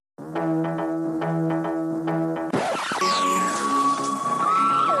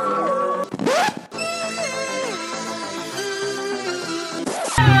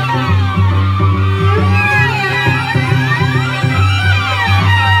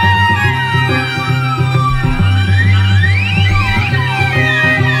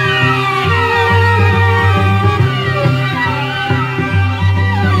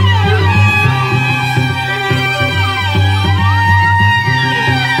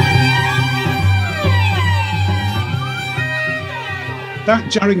That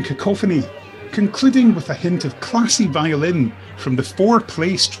jarring cacophony, concluding with a hint of classy violin from the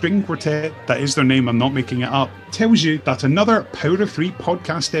four-play string quartet, that is their name, I'm not making it up, tells you that another Power of Three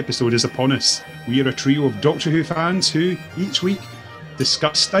podcast episode is upon us. We are a trio of Doctor Who fans who, each week,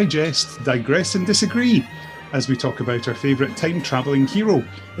 discuss, digest, digress and disagree as we talk about our favourite time-travelling hero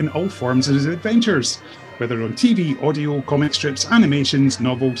in all forms of his adventures, whether on TV, audio, comic strips, animations,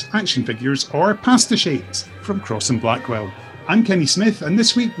 novels, action figures or pastiches from Cross and Blackwell. I'm Kenny Smith, and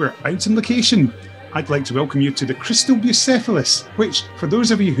this week we're out on location. I'd like to welcome you to the Crystal Bucephalus, which, for those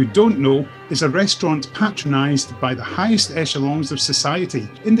of you who don't know, is a restaurant patronised by the highest echelons of society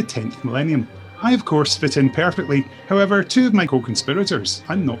in the 10th millennium. I, of course, fit in perfectly. However, two of my co-conspirators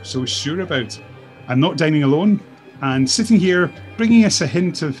I'm not so sure about. I'm not dining alone, and sitting here, bringing us a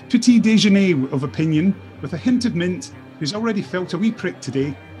hint of petit déjeuner of opinion with a hint of mint, who's already felt a wee prick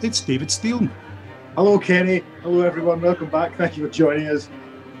today, it's David Steele. Hello, Kenny. Hello, everyone. Welcome back. Thank you for joining us.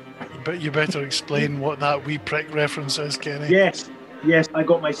 But you better explain what that wee prick reference is, Kenny. Yes. I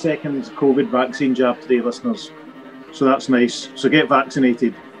got my second COVID vaccine jab today, listeners. So that's nice. So get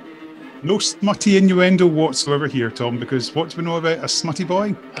vaccinated. No smutty innuendo whatsoever here, Tom, because what do we know about a smutty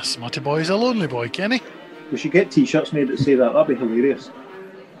boy? A smutty boy is a lonely boy, Kenny. We should get T-shirts made that say that. That'd be hilarious.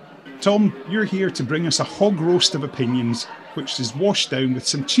 Tom, you're here to bring us a hog roast of opinions, which is washed down with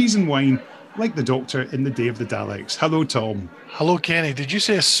some cheese and wine, like the Doctor in the Day of the Daleks. Hello, Tom. Hello, Kenny. Did you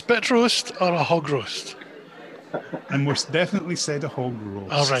say a spit roast or a hog roast? I most definitely said a hog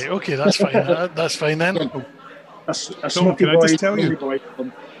roast. All right, okay, that's fine. That's fine then. Tom, can I just tell you?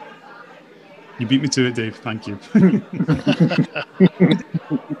 You beat me to it, Dave. Thank you.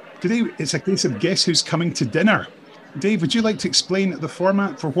 Today, it's a case of guess who's coming to dinner. Dave, would you like to explain the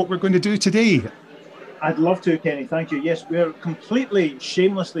format for what we're going to do today? I'd love to, Kenny. Thank you. Yes, we're completely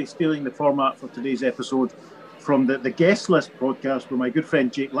shamelessly stealing the format for today's episode from the Guest List podcast with my good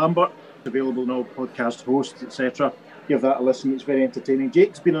friend Jake Lambert, available now, podcast host, etc. Give that a listen. It's very entertaining.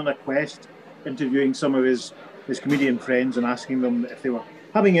 Jake's been on a quest interviewing some of his comedian friends and asking them if they were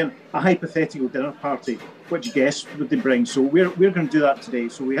having a hypothetical dinner party, which guests would they bring? So we're going to do that today.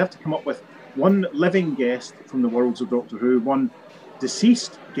 So we have to come up with one living guest from the worlds of Doctor Who, one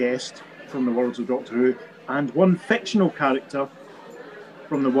deceased guest from the worlds of Doctor Who, and one fictional character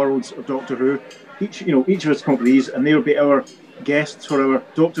from the worlds of Doctor Who. Each of us come up with these, and they'll be our guests for our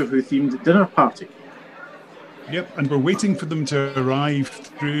Doctor Who themed dinner party. Yep, and we're waiting for them to arrive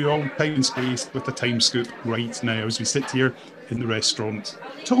through all time and space with a time scoop right now as we sit here in the restaurant.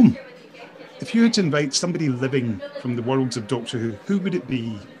 Tom, if you had to invite somebody living from the worlds of Doctor Who would it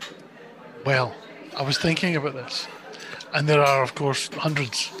be? Well, I was thinking about this, and there are, of course,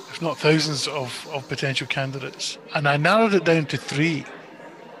 hundreds, if not thousands, of potential candidates. And I narrowed it down to three.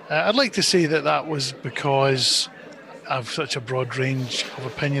 I'd like to say that was because I have such a broad range of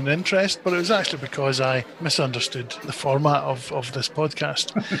opinion and interest, but it was actually because I misunderstood the format of this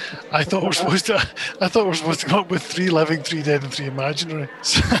podcast. I thought we're supposed to come up with 3 living, 3 dead, and 3 imaginary.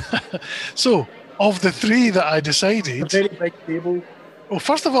 So, of the 3 that I decided, a very big table. Well,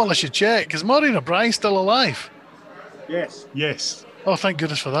 first of all, I should check: is Maureen O'Brien still alive? Yes. Oh, thank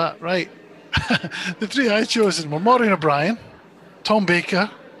goodness for that. Right. The 3 I chosen were Maureen O'Brien, Tom Baker,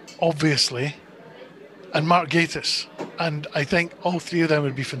 obviously, and Mark Gatiss. And I think all 3 of them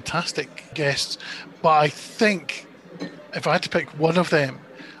would be fantastic guests. But I think if I had to pick one of them,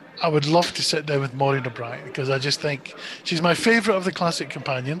 I would love to sit down with Maureen O'Brien, because I just think she's my favourite of the classic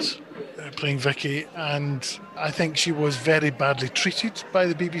companions, playing Vicky, and I think she was very badly treated by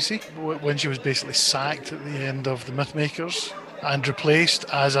the BBC when she was basically sacked at the end of The Mythmakers and replaced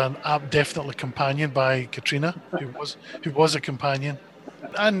as an definitely companion by Katrina, who was a companion.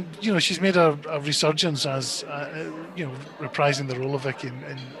 And, she's made a resurgence as, reprising the role of Vicky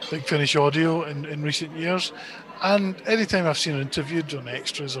in Big Finish Audio in recent years. And anytime I've seen her interviewed on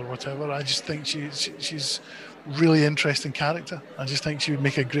extras or whatever, I just think she's really interesting character. I just think she would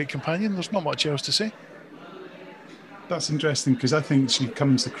make a great companion. There's not much else to say. That's interesting, because I think she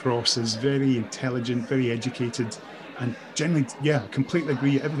comes across as very intelligent, very educated, and generally, completely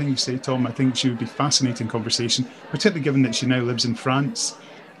agree. Everything you say, Tom, I think she would be fascinating conversation, particularly given that she now lives in France,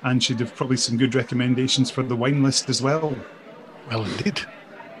 and she'd have probably some good recommendations for the wine list as well. Well, indeed.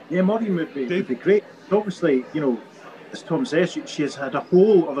 Yeah, Maureen would be great. Obviously, as Tom says, she has had a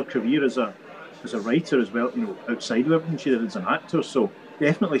whole other career as a writer as well, outside of everything she did as an actor. So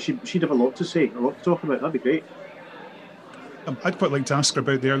definitely she'd have a lot to say, a lot to talk about. That'd be great. I'd quite like to ask her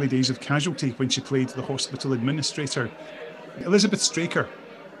about the early days of Casualty when she played the hospital administrator. Elizabeth Straker.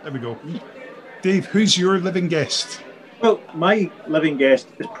 There we go. Dave, who's your living guest? Well, my living guest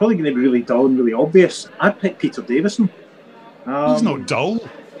is probably going to be really dull and really obvious. I'd pick Peter Davison. He's not dull.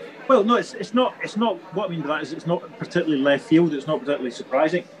 Well, no, it's not. What I mean by that is it's not particularly left field. It's not particularly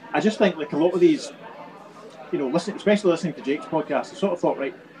surprising. I just think like a lot of these, especially listening to Jake's podcast, I sort of thought,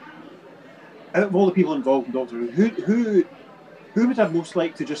 right, out of all the people involved in Doctor Who, who would I most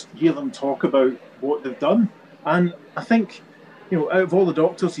like to just hear them talk about what they've done? And I think, out of all the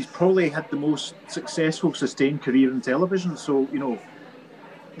Doctors, he's probably had the most successful, sustained career in television. So,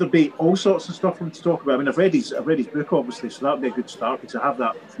 there'd be all sorts of stuff for him to talk about. I mean, I've read his book, obviously, so that'd be a good start because I have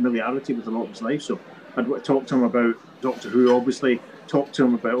that familiarity with a lot of his life. So I'd want to talk to him about Doctor Who, obviously, talk to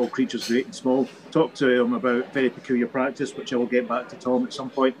him about All Creatures Great and Small, talk to him about Very Peculiar Practice, which I will get back to Tom at some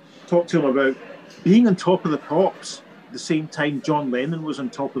point, talk to him about being on Top of the Pops the same time John Lennon was on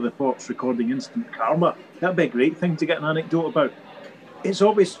Top of the Pops recording Instant Karma. That'd be a great thing to get an anecdote about. It's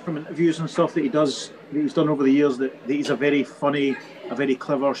obvious from interviews and stuff that he's done over the years that he's a very funny, a very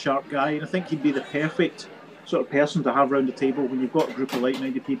clever, sharp guy, and I think he'd be the perfect sort of person to have around the table when you've got a group of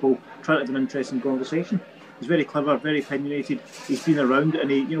like-minded people trying to have an interesting conversation. He's very clever, very opinionated. He's been around, and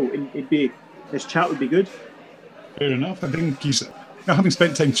his chat would be good. Fair enough. I think having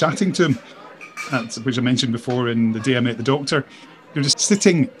spent time chatting to him, which I mentioned before in the day I met the Doctor, you're just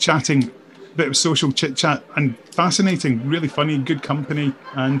sitting, chatting, a bit of social chit-chat, and fascinating, really funny, good company,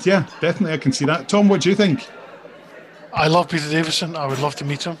 and yeah, definitely I can see that. Tom, what do you think? I love Peter Davison. I would love to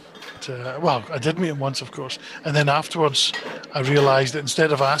meet him. I did meet him once, of course, and then afterwards I realised that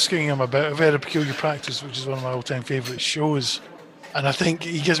instead of asking him about A Very Peculiar Practice, which is one of my all-time favourite shows, and I think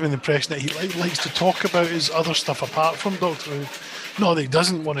he gives me the impression that he likes to talk about his other stuff apart from Doctor Who. Not that he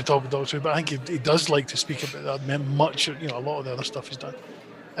doesn't want to talk about Doctor Who, but I think he does like to speak about that much, a lot of the other stuff he's done.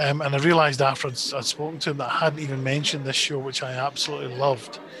 And I realised after I'd spoken to him that I hadn't even mentioned this show, which I absolutely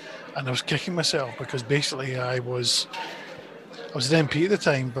loved. And I was kicking myself because basically I was an MP at the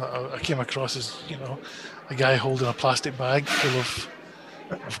time, but I came across as, a guy holding a plastic bag full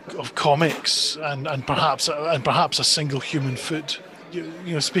of comics and perhaps a single human foot.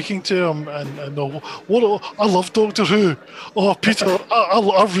 Speaking to him and I love Doctor Who. Oh, Peter,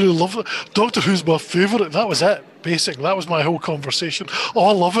 I really love it. Doctor Who's my favourite. That was it. Basically, that was my whole conversation. Oh,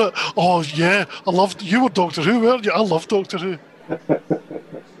 I love it. Oh, yeah, you were Doctor Who, weren't you? I love Doctor Who.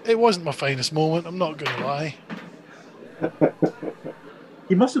 It wasn't my finest moment, I'm not going to lie.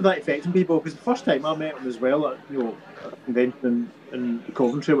 He must have that effect on people, because the first time I met him as well at a convention in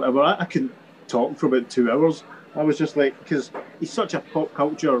Coventry, whatever, I couldn't talk for about 2 hours. I was just like, because he's such a pop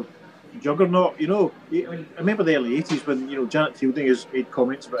culture juggernaut, I remember the early 80s when, Janet Fielding has made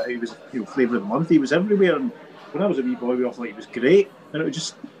comments about how he was, flavour of the month. He was everywhere, and when I was a wee boy, we all thought he was great, and it was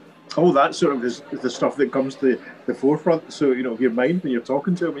just all that sort of is the stuff that comes to the forefront. So, your mind when you're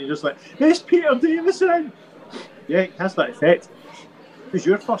talking to him, and you're just like, it's Peter Davison! Yeah, it has that effect. Who's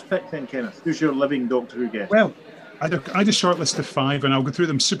your first pick then, Kenneth? Who's your living Doctor Who guest? Well, I had a short list of 5, and I'll go through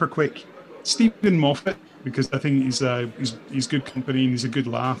them super quick. Stephen Moffat, because I think he's good company and he's a good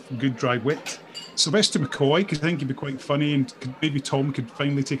laugh, good dry wit. Sylvester McCoy, because I think he'd be quite funny, and maybe Tom could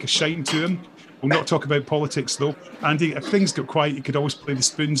finally take a shine to him. We'll not talk about politics though. Andy, if things got quiet, he could always play the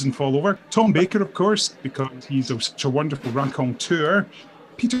spoons and fall over. Tom Baker, of course, because he's such a wonderful raconteur.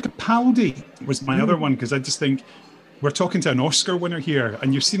 Peter Capaldi was my other one, because I just think we're talking to an Oscar winner here,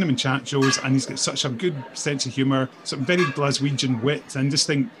 and you've seen him in chat shows, and he's got such a good sense of humour, some very Glaswegian wit, and just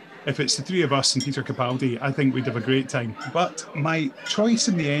think if it's the three of us and Peter Capaldi, I think we'd have a great time. But my choice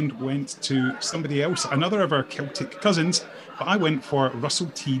in the end went to somebody else, another of our Celtic cousins, but I went for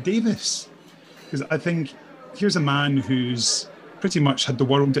Russell T Davies. Because I think here's a man who's pretty much had the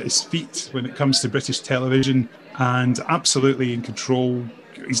world at his feet when it comes to British television, and absolutely in control.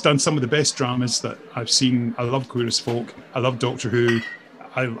 He's done some of the best dramas that I've seen. I love Queer as Folk. I love Doctor Who.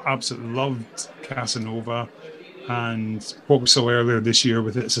 I absolutely loved Casanova. And what we saw earlier this year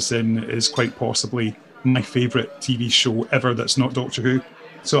with It's a Sin is quite possibly my favourite TV show ever that's not Doctor Who.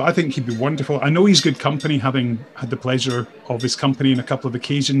 So I think he'd be wonderful. I know he's good company, having had the pleasure of his company on a couple of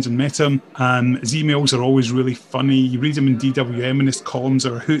occasions and met him. His emails are always really funny. You read him in DWM and his columns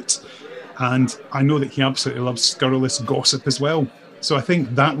are a hoot. And I know that he absolutely loves scurrilous gossip as well. So I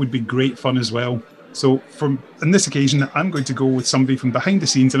think that would be great fun as well. So on this occasion, I'm going to go with somebody from behind the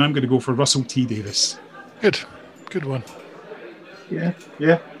scenes, and I'm going to go for Russell T Davies. Good one. Yeah,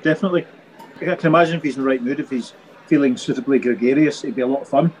 definitely. I can imagine if he's in the right mood, if he's feeling suitably gregarious, it'd be a lot of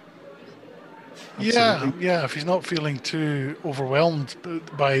fun. Absolutely. Yeah. If he's not feeling too overwhelmed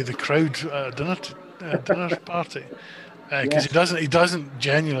by the crowd at a dinner party, because he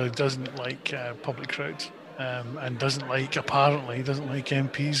genuinely doesn't like public crowds, and doesn't like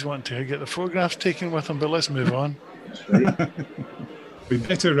MPs wanting to get the photographs taken with him. But let's move on. That's right. We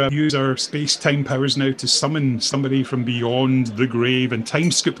better use our space-time powers now to summon somebody from beyond the grave and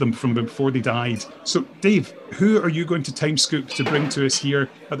time scoop them from before they died. So, Dave, who are you going to time scoop to bring to us here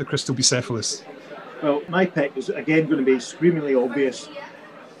at the Crystal Bucephalus? Well, my pick is again going to be screamingly obvious.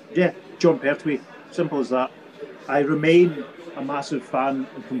 Yeah, Jon Pertwee. Simple as that. I remain a massive fan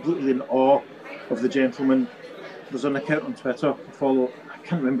and completely in awe of the gentleman. There's an account on Twitter I follow. I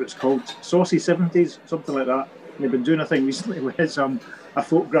can't remember what it's called. Saucy 70s, something like that. And they've been doing a thing recently where it's a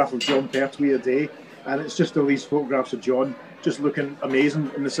photograph of Jon Pertwee a day, and it's just all these photographs of John just looking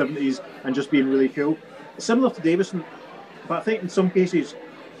amazing in the 70s and just being really cool. Similar to Davison, but I think in some cases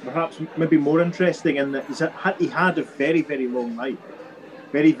perhaps maybe more interesting in that he had a very, very long life.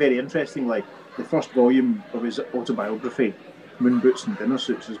 Very, very interesting life. The first volume of his autobiography, Moon Boots and Dinner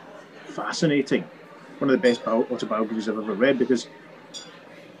Suits, is fascinating. One of the best autobiographies I've ever read, because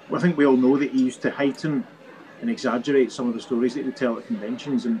I think we all know that he used to heighten and exaggerate some of the stories that he would tell at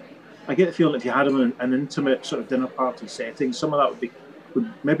conventions. And I get the feeling if you had him in an intimate sort of dinner party setting, some of that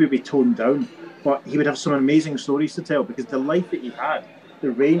would maybe be toned down, but he would have some amazing stories to tell, because the life that he had,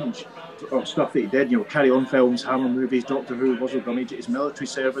 the range of stuff that he did, Carry On films, Hammer movies, Doctor Who, Wurzel Gummidge, his military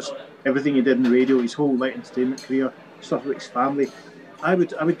service, everything he did in the radio, his whole light entertainment career, stuff with his family. I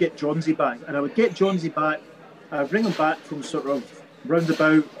would get Johnsy back, and I would get Johnsy back. I'd bring him back from sort of round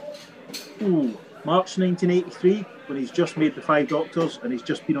about March 1983, when he's just made The Five Doctors and he's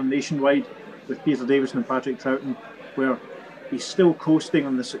just been on Nationwide with Peter Davison and Patrick Troughton, where he's still coasting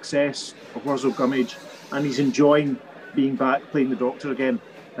on the success of Wurzel Gummidge, and he's enjoying being back playing the Doctor again.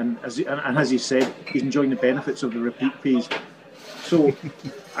 And as he said, he's enjoying the benefits of the repeat fees. So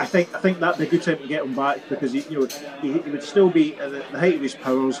I think that'd be a good time to get him back, because he would still be at the height of his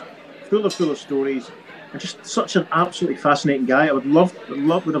powers, full of stories, and just such an absolutely fascinating guy. I would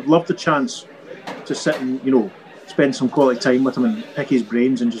have loved the chance to sit and spend some quality time with him and pick his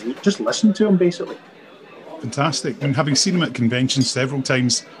brains and just listen to him, basically. Fantastic. And having seen him at conventions several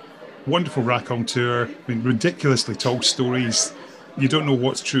times, wonderful raconteur, ridiculously tall stories. You don't know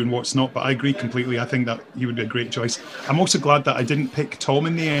what's true and what's not, but I agree completely. I think that he would be a great choice. I'm also glad that I didn't pick Tom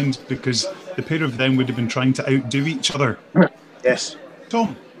in the end, because the pair of them would have been trying to outdo each other. Yes.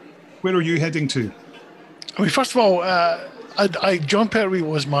 Tom, where are you heading to? I mean, first of all, Jon Pertwee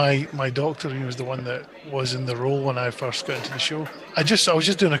was my doctor. He was the one that was in the role when I first got into the show. I was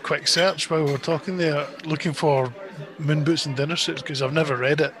just doing a quick search while we were talking there, looking for Moon Boots and Dinner Suits, because I've never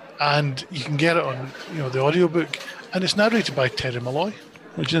read it, and you can get it on the audiobook, and it's narrated by Terry Malloy,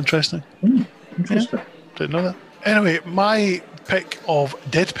 which is interesting. Interesting. Yeah, didn't know that. Anyway, my pick of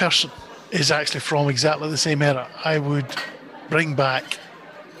dead person is actually from exactly the same era. I would bring back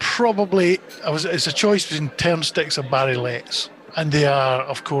probably, it's a choice between Turnsticks or Barry Letts, and they are,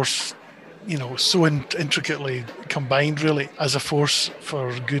 of course, so intricately combined, really, as a force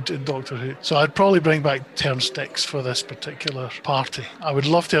for good in Doctor Who. So I'd probably bring back Turnsticks for this particular party. I would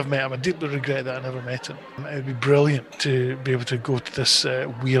love to have met him. I deeply regret that I never met him. It would be brilliant to be able to go to this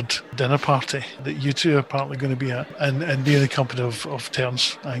weird dinner party that you two are apparently going to be at, and be in the company of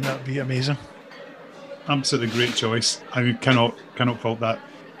Terns. I think that would be amazing. Absolutely great choice. I cannot fault that.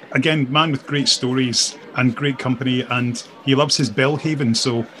 Again, man with great stories and great company, and he loves his Belhaven,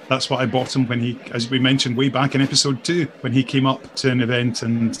 so that's what I bought him when he, as we mentioned way back in episode 2, when he came up to an event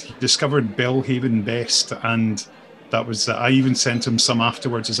and he discovered Belhaven best, and that was, I even sent him some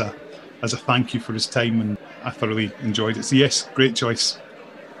afterwards as a thank you for his time, and I thoroughly enjoyed it. So yes, great choice.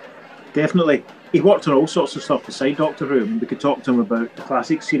 Definitely. He worked on all sorts of stuff beside Doctor Who, and we could talk to him about the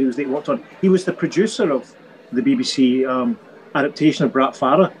classic series that he worked on. He was the producer of the BBC adaptation of Brat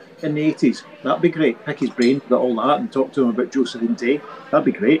Farah in the 80s. That'd be great. Pick his brain about all that and talk to him about Josephine Day. That'd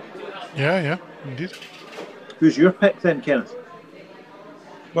be great. Yeah, indeed. Who's your pick then, Kenneth?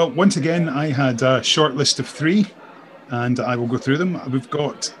 Well, once again, I had a short list of 3, and I will go through them. We've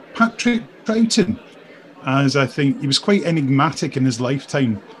got Patrick Troughton, as I think he was quite enigmatic in his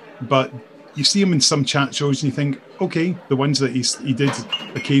lifetime, but you see him in some chat shows and you think, okay, the ones that he did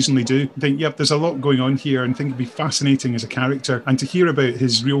occasionally do, you think, yep, there's a lot going on here, and I think it'd be fascinating as a character. And to hear about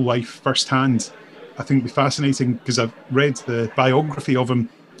his real life firsthand, I think it'd be fascinating, because I've read the biography of him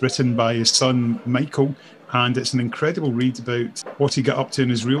written by his son, Michael, and it's an incredible read about what he got up to in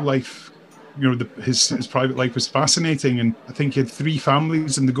his real life. His private life was fascinating, and I think he had 3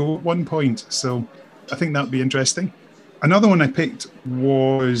 families in the go at one point, so I think that'd be interesting. Another one I picked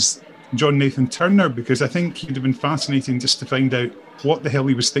was John Nathan Turner, because I think he'd have been fascinating just to find out what the hell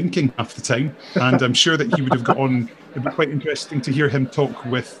he was thinking half the time. And I'm sure that he would have got on. It'd be quite interesting to hear him talk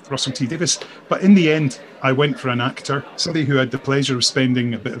with Russell T Davies. But in the end, I went for an actor, somebody who had the pleasure of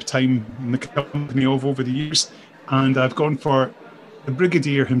spending a bit of time in the company of over the years. And I've gone for the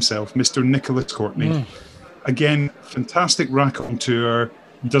Brigadier himself, Mr. Nicholas Courtney. Again, fantastic raconteur,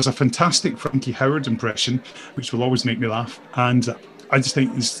 does a fantastic Frankie Howerd impression, which will always make me laugh. And I just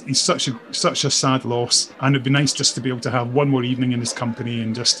think he's such a sad loss, and it'd be nice just to be able to have one more evening in his company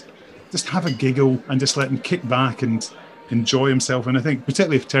and just have a giggle and just let him kick back and enjoy himself. And I think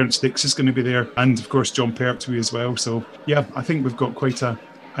particularly if Terence Dix is going to be there, and of course John Pertwee as well. So yeah, I think we've got quite a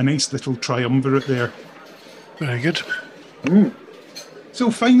nice little triumvirate there. Very good. So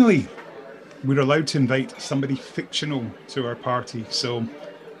finally, we're allowed to invite somebody fictional to our party. So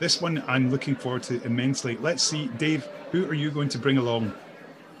this one I'm looking forward to immensely. Let's see, Dave, who are you going to bring along?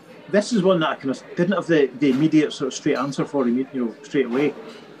 This is one that I kind of didn't have the immediate sort of straight answer for, straight away.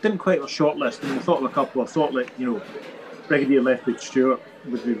 Didn't quite have a short list. I thought of a couple. I thought Brigadier Lethbridge Stewart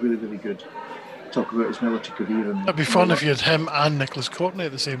would be really, really good. Talk about his military career. It'd be fun if you had him and Nicholas Courtney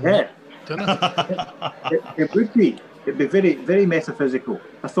at the same dinner. It would be. It'd be very, very metaphysical.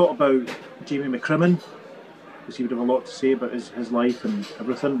 I thought about Jamie McCrimmon, because he would have a lot to say about his life and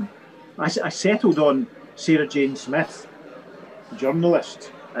everything. I settled on Sarah Jane Smith,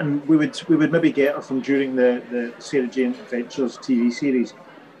 journalist, and we would maybe get her from during the Sarah Jane Adventures TV series,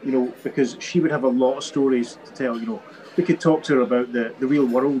 because she would have a lot of stories to tell. We could talk to her about the real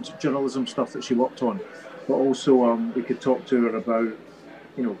world journalism stuff that she worked on, but also we could talk to her about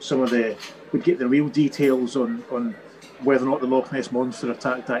we'd get the real details on whether or not the Loch Ness Monster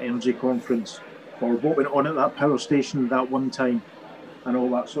attacked that energy conference, or what went on at that power station that one time, and all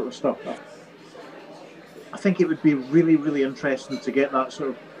that sort of stuff. I think it would be really, really interesting to get that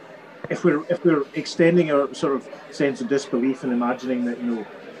sort of, if we're extending our sort of sense of disbelief and imagining that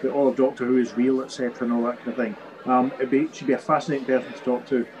that all of Doctor Who is real, etc., and all that kind of thing. She'd be a fascinating person to talk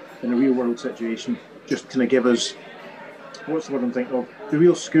to in a real world situation. Just kind of give us, what's the word I'm thinking of, the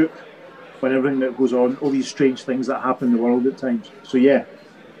real scoop on everything that goes on, all these strange things that happen in the world at times. So yeah.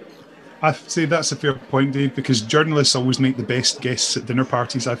 I say that's a fair point, Dave, because journalists always make the best guests at dinner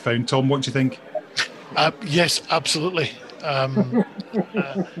parties, I've found. Tom, what do you think? Yes, absolutely.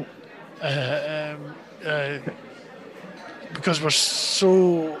 Because we're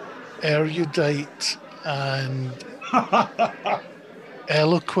so erudite and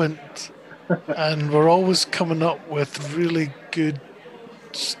eloquent, and we're always coming up with really good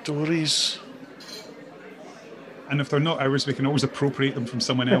stories. And if they're not ours, we can always appropriate them from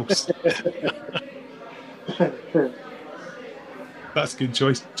someone else. That's a good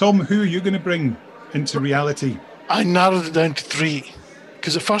choice. Tom, who are you going to bring into reality? I narrowed it down to 3,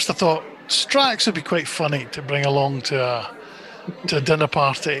 because at first I thought Strax would be quite funny to bring along to a dinner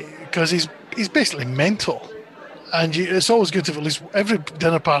party, because he's basically mental, and it's always good to have at least every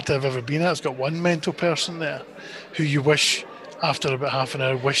dinner party I've ever been at has got one mental person there who you wish after about half an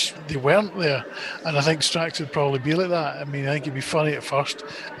hour wish they weren't there, and I think Strax would probably be like that. I mean, I think he'd be funny at first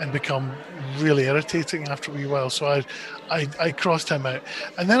and become really irritating after a wee while, so I crossed him out.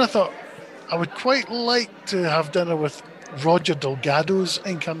 And then I thought I would quite like to have dinner with Roger Delgado's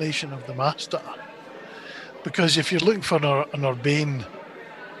incarnation of the Master, because if you're looking for an urbane,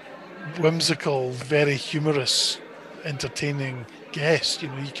 whimsical, very humorous, entertaining guest,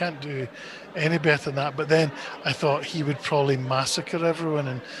 you can't do any better than that. But then I thought he would probably massacre everyone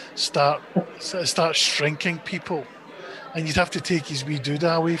and start shrinking people, and you'd have to take his wee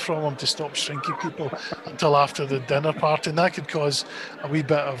doodah away from him to stop shrinking people until after the dinner party, and that could cause a wee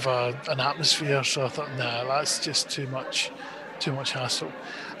bit of an atmosphere. So I thought, nah, that's just too much hassle.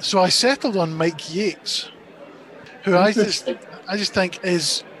 So I settled on Mike Yates, who I just think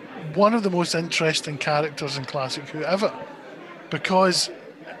is one of the most interesting characters in Classic Who ever, because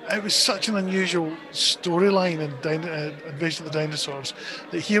it was such an unusual storyline in Invasion of the Dinosaurs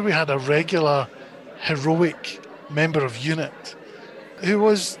that here we had a regular heroic member of UNIT who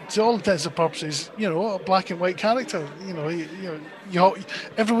was, to all intents and purposes, a black and white character.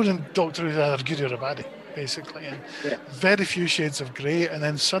 Everyone in Doctor Who is either good or a baddie, basically, and very few shades of grey. And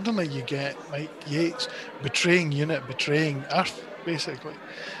then suddenly you get Mike Yates betraying UNIT, betraying Earth, basically,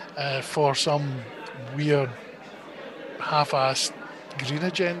 for some weird half-assed green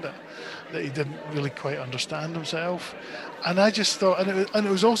agenda that he didn't really quite understand himself. And I just thought, and it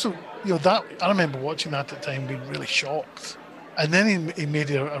was also, that I remember watching that at the time being really shocked. And then he made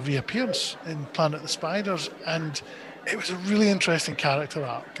a reappearance in Planet of the Spiders, and it was a really interesting character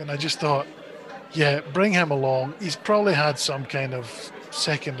arc. And I just thought, yeah, bring him along. He's probably had some kind of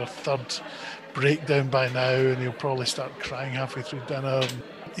second or third breakdown by now, and he'll probably start crying halfway through dinner.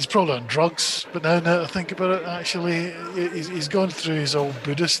 He's probably on drugs, but now that I think about it, actually, he's gone through his old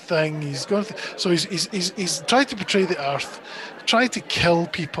Buddhist thing. He's tried to betray the Earth, tried to kill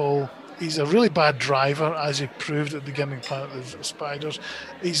people. He's a really bad driver, as he proved at the beginning of Planet of the Spiders.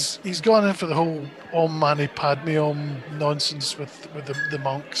 He's gone in for the whole Om Mani Padme Om nonsense with the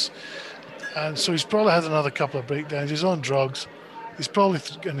monks. And so he's probably had another couple of breakdowns. He's on drugs. He's probably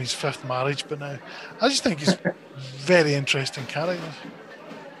in his 5th marriage, but now I just think he's very interesting character.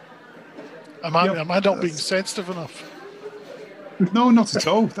 Am I not being sensitive enough? No, not at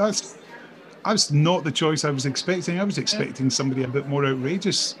all. That's not the choice I was expecting. I was expecting somebody a bit more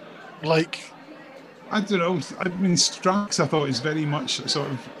outrageous. Like, I don't know. I mean, Strax, I thought is very much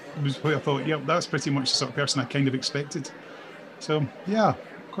sort of was what I thought. Yeah, that's pretty much the sort of person I kind of expected. So yeah,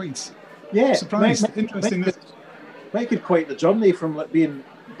 quite surprised. Interesting. Mike had quite the journey from like being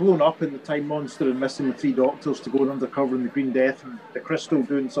blown up in the Time Monster and missing the 3 Doctors to going undercover in the Green Death and the Crystal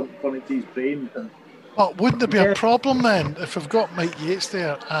doing something funny to his brain. But wouldn't there be a problem then if we've got Mike Yates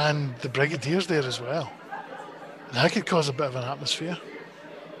there and the Brigadiers there as well? That could cause a bit of an atmosphere.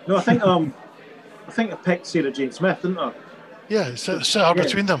 No, I think I picked Sarah Jane Smith, didn't I? Yeah, set her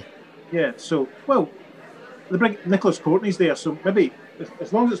between them. Yeah, so Nicholas Courtney's there, so maybe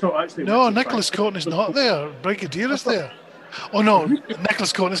as long as it's not actually. No, Nicholas Courtney's not there. Brigadier is there. Oh no,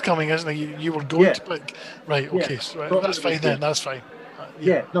 Nicholas Courtney's coming, isn't he? You were going to pick, right? Okay, so, right, that's fine then. That's fine.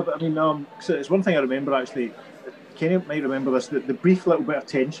 No, but I mean, so it's one thing I remember actually. Kenny might remember this, the brief little bit of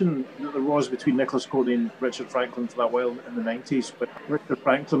tension that there was between Nicholas Courtney and Richard Franklin for that while in the 90s. But Richard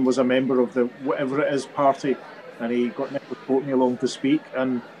Franklin was a member of the whatever it is party, and he got Nicholas Courtney along to speak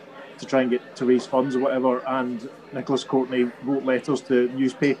and to try and get to raise funds or whatever. And Nicholas Courtney wrote letters to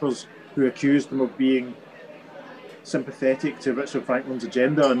newspapers who accused him of being sympathetic to Richard Franklin's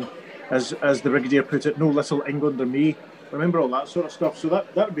agenda. And as the Brigadier put it, no little England or me. Remember all that sort of stuff. So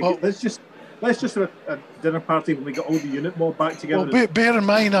that would be good. Let's just have a dinner party when we get all the unit mob back together. Well, bear in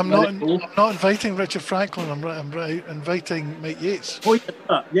mind, I'm not inviting Richard Franklin. I'm inviting Mike Yates. Oh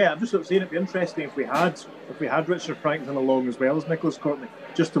yeah, I'm just saying it'd be interesting if we had Richard Franklin along as well as Nicholas Courtney,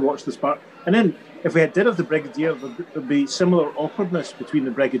 just to watch the spark. And then if we did have the Brigadier, there'd be similar awkwardness between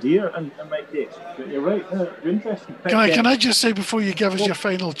the Brigadier and Mike Yates. But you're right. Interesting. Can I just say before you give us your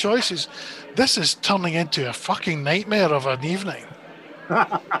final choices, this is turning into a fucking nightmare of an evening.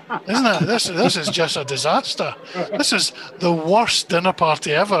 Isn't it? This is just a disaster. This is the worst dinner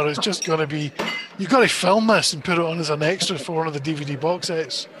party ever. It's just going to be. You've got to film this and put it on as an extra for one of the DVD box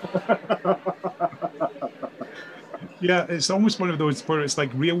sets. Yeah, it's almost one of those where it's like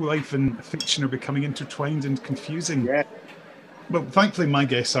real life and fiction are becoming intertwined and confusing. Yeah. Well, thankfully, my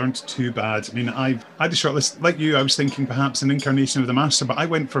guests aren't too bad. I mean, I had a shortlist. Like you, I was thinking perhaps an incarnation of the Master, but I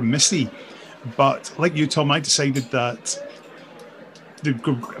went for Missy. But like you, Tom, I decided that they'd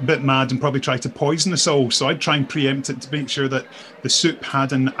go a bit mad and probably try to poison us all. So I'd try and preempt it to make sure that the soup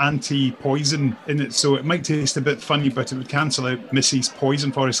had an anti-poison in it. So it might taste a bit funny, but it would cancel out Missy's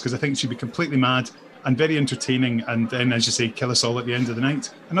poison for us, because I think she'd be completely mad and very entertaining, and then, as you say, kill us all at the end of the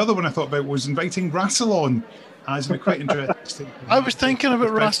night. Another one I thought about was inviting Rassilon, as I'm quite interested. I was thinking about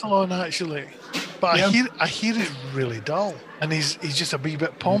Rassilon actually, but yeah. I hear he's really dull, and he's just a wee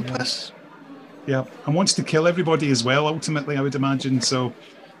bit pompous. Yeah, and wants to kill everybody as well, ultimately, I would imagine. So,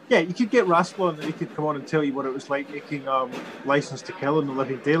 yeah, you could get Rassilon and he could come on and tell you what it was like making License to Kill in the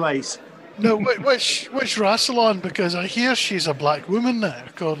Living Daylights. No, which Rassilon? Because I hear she's a black woman now,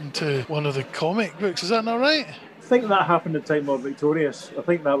 according to one of the comic books. Is that not right? I think that happened in Time Lord Victorious. I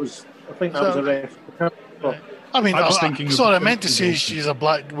think that was a ref. Right. I mean, I meant to say she's a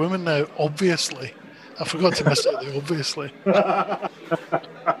black woman now. Obviously, I forgot to miss it. Obviously.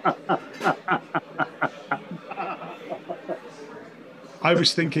 I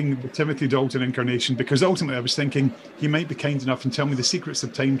was thinking the Timothy Dalton incarnation, because ultimately I was thinking he might be kind enough and tell me the secrets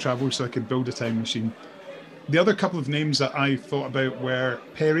of time travel so I could build a time machine. The other couple of names that I thought about were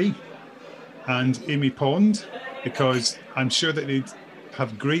Perry and Amy Pond, because I'm sure that they'd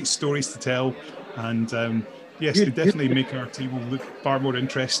have great stories to tell, and yes, they definitely make our table look far more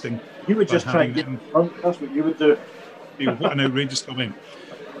interesting. You would just try and get them. That's what you would do. What an outrageous comment.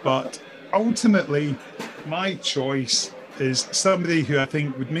 But ultimately, my choice is somebody who I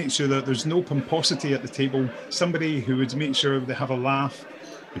think would make sure that there's no pomposity at the table, somebody who would make sure they have a laugh,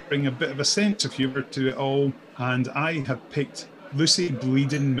 would bring a bit of a sense of humour to it all, and I have picked Lucy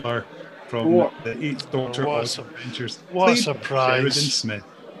Bleeding Miller from the Eighth Doctor of Adventures. What a surprise. Sheridan Smith.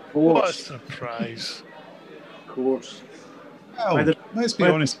 What a surprise. Of course. Well, let's be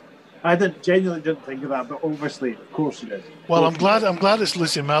honest. I genuinely didn't think of that, but obviously, of course, it is. Well, I'm glad it's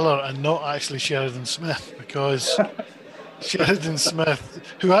Lucy Miller and not actually Sheridan Smith, because Sheridan Smith,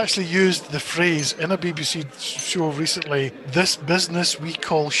 who actually used the phrase in a BBC show recently, "this business we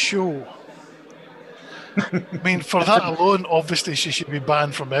call show." I mean, for that alone, obviously she should be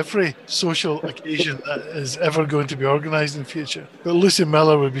banned from every social occasion that is ever going to be organised in the future. But Lucy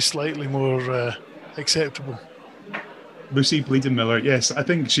Miller would be slightly more acceptable. Lucy Bleeding Miller, yes. I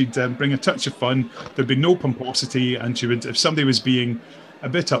think she'd bring a touch of fun. There'd be no pomposity, and she would, if somebody was being a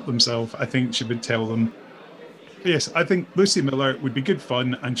bit up themselves, I think she would tell them. Yes, I think Lucy Miller would be good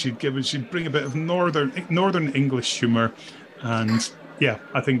fun, and she'd bring a bit of northern English humour, and yeah,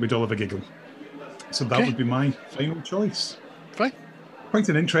 I think we'd all have a giggle. So that would be my final choice. Right. Quite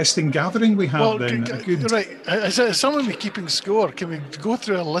an interesting gathering we have then. Right. Is someone be keeping score? Can we go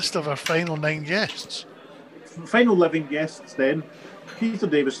through a list of our final 9 guests? Final living guests then. Peter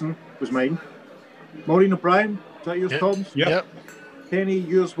Davison was mine. Maureen O'Brien, is that yours, Tom's? Yep. Kenny,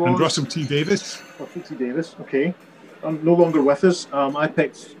 yours was... And Russell T. Davis. Russell T. Davis, okay. No longer with us. I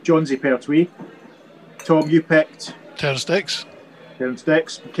picked Johnsy Pertwee. Tom, you picked... Terence Dix.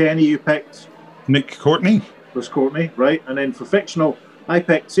 Kenny, you picked... Nick Courtney. Was Courtney, right. And then for fictional, I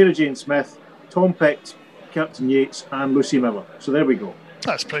picked Sarah Jane Smith. Tom picked Captain Yates and Lucy Miller. So there we go.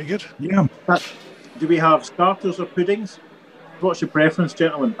 That's pretty good. Yeah. Do we have starters or puddings? What's your preference,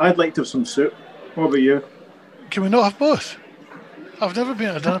 gentlemen? I'd like to have some soup. What about you? Can we not have both? I've never been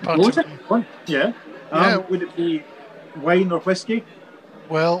at a dinner party. Yeah. Would it be wine or whiskey?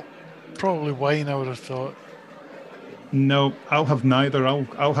 Well, probably wine, I would have thought. No, I'll have neither.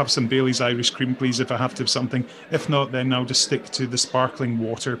 I'll have some Bailey's Irish Cream, please, if I have to have something. If not, then I'll just stick to the sparkling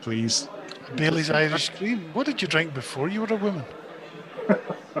water, please. Bailey's Irish Cream? What did you drink before you were a woman?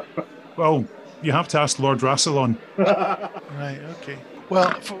 Well, you have to ask Lord Rassilon. Right, okay.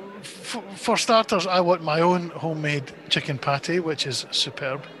 Well, for starters, I want my own homemade chicken pate, which is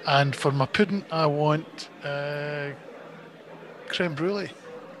superb. And for my pudding, I want creme brulee,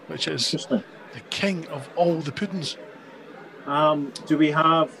 which is the king of all the puddings. Do we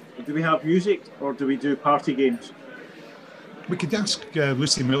have music, or do we do party games? We could ask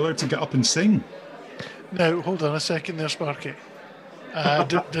Lucy Miller to get up and sing. Now, hold on a second there, Sparky.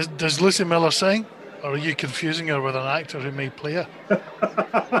 Does Lucy Miller sing, or are you confusing her with an actor who may play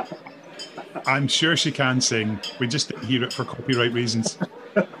her? I'm sure she can sing. We just didn't hear it for copyright reasons.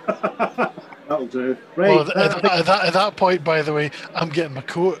 That'll do. Right. Well, at that point, by the way, I'm getting my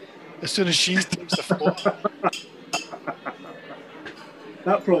coat as soon as she takes the floor.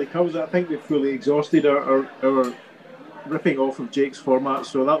 That probably covers it. I think we've fully exhausted our ripping off of Jake's format,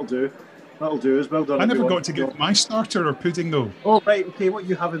 so that'll do. That'll do as well done. I never got to get my starter or pudding, though. Oh, right. Okay, what are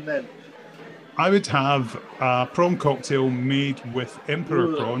you having then? I would have a prawn cocktail made with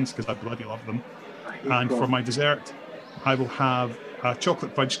emperor prawns, because I bloody love them. And for my dessert, I will have a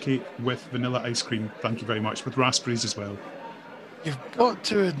chocolate fudge cake with vanilla ice cream. Thank you very much, with raspberries as well. You've got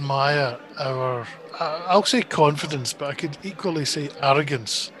to admire our, I'll say confidence, but I could equally say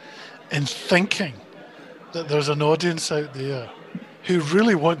arrogance in thinking that there's an audience out there who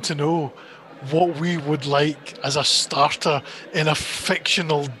really want to know what we would like as a starter in a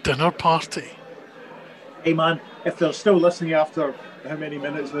fictional dinner party. Hey man, if they're still listening after how many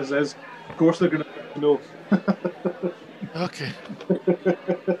minutes this is, of course they're going to know. Okay.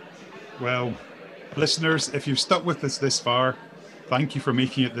 Well, listeners, if you've stuck with us this far, thank you for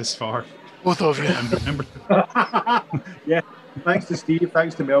making it this far. Both of you. And remember, yeah. Thanks to Steve,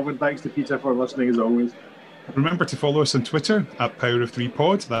 thanks to Melvin, thanks to Peter for listening as always. Remember to follow us on Twitter at Power of 3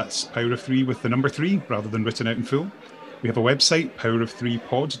 Pod. That's Power of 3 with the number 3 rather than written out in full. We have a website,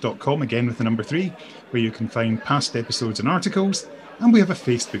 powerof3pod.com, again with the number 3, where you can find past episodes and articles. And we have a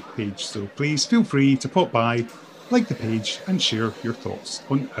Facebook page, so please feel free to pop by, like the page, and share your thoughts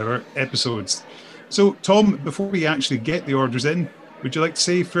on our episodes. So, Tom, before we actually get the orders in, would you like to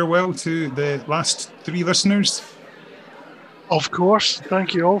say farewell to the last 3 listeners? Of course.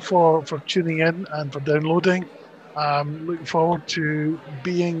 Thank you all for tuning in and for downloading. Looking forward to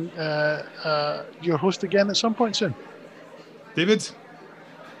being your host again at some point soon. David?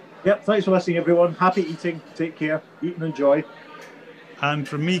 Yep, thanks for listening, everyone. Happy eating. Take care. Eat and enjoy. And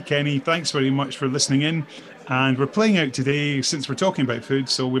from me, Kenny, thanks very much for listening in. And we're playing out today, since we're talking about food,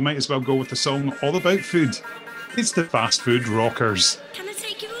 so we might as well go with the song all about food. It's the Fast Food Rockers. Can I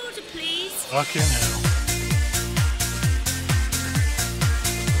take your order, please? Fucking hell.